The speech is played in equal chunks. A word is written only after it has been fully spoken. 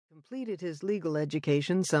completed his legal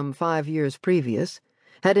education some 5 years previous,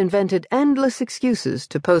 had invented endless excuses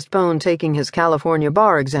to postpone taking his California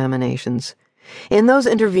bar examinations. In those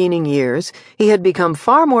intervening years, he had become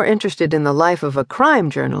far more interested in the life of a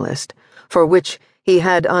crime journalist, for which he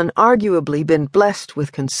had unarguably been blessed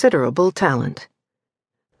with considerable talent.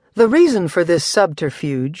 The reason for this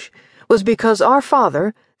subterfuge was because our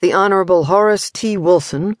father, the Honorable Horace T.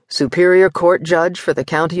 Wilson, Superior Court Judge for the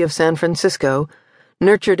County of San Francisco,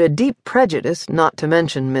 nurtured a deep prejudice, not to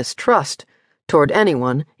mention mistrust, toward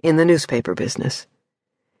anyone in the newspaper business.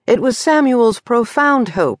 It was Samuel's profound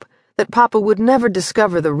hope that Papa would never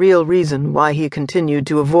discover the real reason why he continued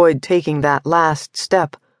to avoid taking that last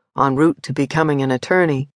step en route to becoming an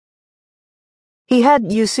attorney. He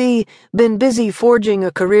had, you see, been busy forging a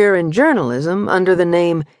career in journalism under the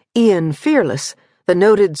name Ian Fearless, the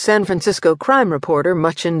noted San Francisco crime reporter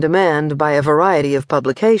much in demand by a variety of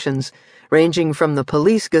publications, ranging from the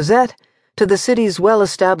Police Gazette to the city's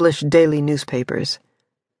well-established daily newspapers.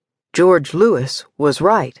 George Lewis was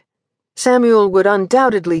right. Samuel would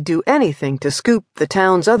undoubtedly do anything to scoop the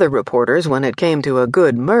town's other reporters when it came to a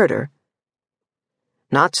good murder.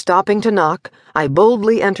 Not stopping to knock, I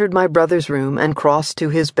boldly entered my brother's room and crossed to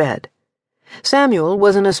his bed. Samuel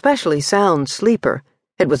was an especially sound sleeper.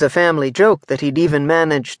 It was a family joke that he'd even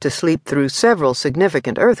managed to sleep through several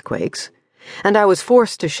significant earthquakes, and I was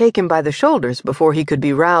forced to shake him by the shoulders before he could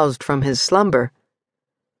be roused from his slumber.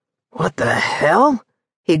 "What the hell?"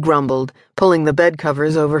 he grumbled, pulling the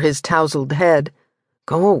bedcovers over his tousled head.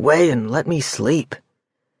 "Go away and let me sleep."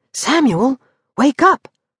 "Samuel, wake up,"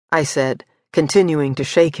 I said, continuing to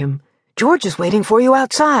shake him. "George is waiting for you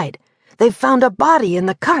outside. They've found a body in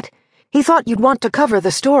the cut. He thought you'd want to cover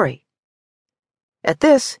the story." At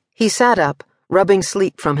this, he sat up, rubbing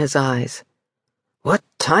sleep from his eyes. "What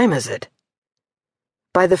time is it?"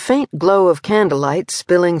 By the faint glow of candlelight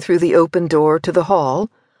spilling through the open door to the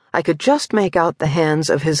hall, I could just make out the hands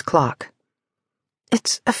of his clock.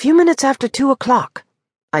 "It's a few minutes after 2 o'clock,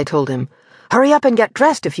 I told him. "Hurry up and get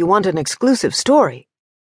dressed if you want an exclusive story."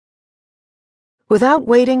 Without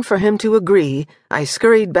waiting for him to agree, I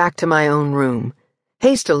scurried back to my own room.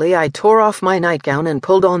 Hastily, I tore off my nightgown and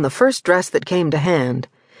pulled on the first dress that came to hand.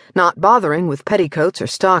 Not bothering with petticoats or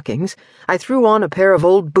stockings, I threw on a pair of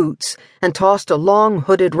old boots and tossed a long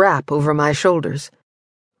hooded wrap over my shoulders.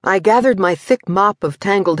 I gathered my thick mop of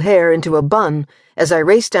tangled hair into a bun as I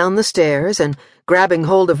raced down the stairs and, grabbing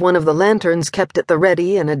hold of one of the lanterns kept at the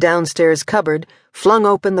ready in a downstairs cupboard, flung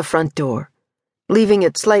open the front door. Leaving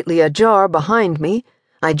it slightly ajar behind me,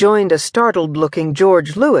 I joined a startled-looking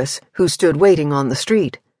George Lewis who stood waiting on the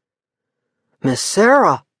street. "Miss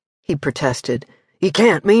Sarah," he protested, "you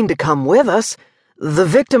can't mean to come with us. The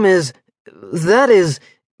victim is...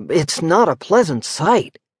 it's not a pleasant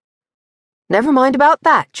sight." "Never mind about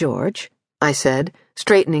that, George," I said,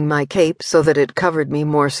 straightening my cape so that it covered me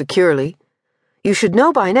more securely. "You should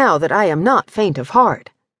know by now that I am not faint of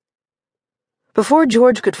heart." Before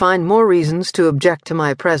George could find more reasons to object to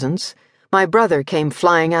my presence, my brother came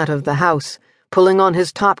flying out of the house, pulling on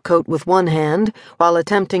his topcoat with one hand while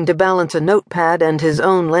attempting to balance a notepad and his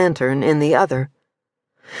own lantern in the other.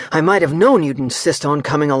 "I might have known you'd insist on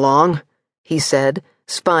coming along," he said,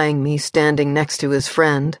 spying me standing next to his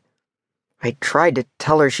friend. "I tried to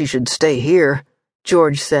tell her she should stay here,"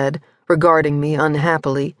 George said, regarding me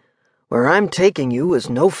unhappily. "Where I'm taking you is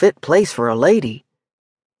no fit place for a lady."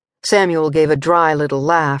 Samuel gave a dry little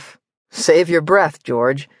laugh. "Save your breath,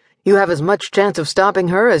 George. You have as much chance of stopping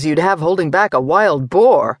her as you'd have holding back a wild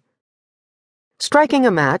boar." Striking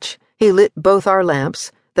a match, he lit both our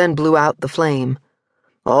lamps, then blew out the flame.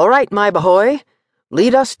 "All right, my boy,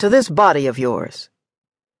 lead us to this body of yours."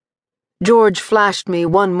 George flashed me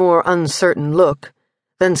one more uncertain look,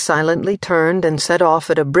 then silently turned and set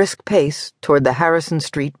off at a brisk pace toward the Harrison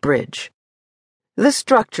Street Bridge. This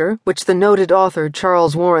structure, which the noted author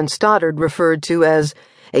Charles Warren Stoddard referred to as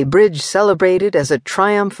a bridge celebrated as a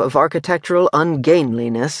triumph of architectural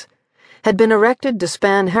ungainliness, had been erected to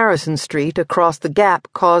span Harrison Street across the gap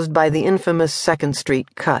caused by the infamous 2nd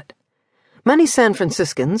Street cut. Many San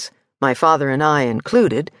Franciscans, my father and I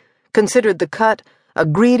included, considered the cut a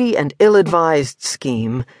greedy and ill-advised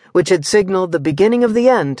scheme which had signaled the beginning of the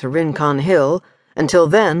end to Rincon Hill, until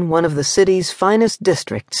then one of the city's finest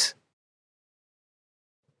districts.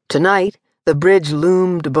 Tonight, the bridge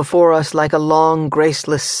loomed before us like a long,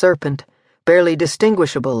 graceless serpent, barely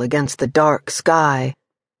distinguishable against the dark sky.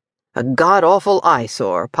 A god-awful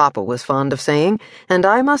eyesore, Papa was fond of saying, and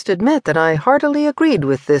I must admit that I heartily agreed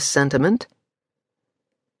with this sentiment.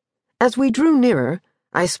 As we drew nearer,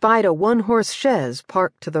 I spied a one-horse chaise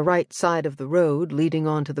parked to the right side of the road leading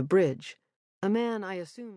onto the bridge. A man I assumed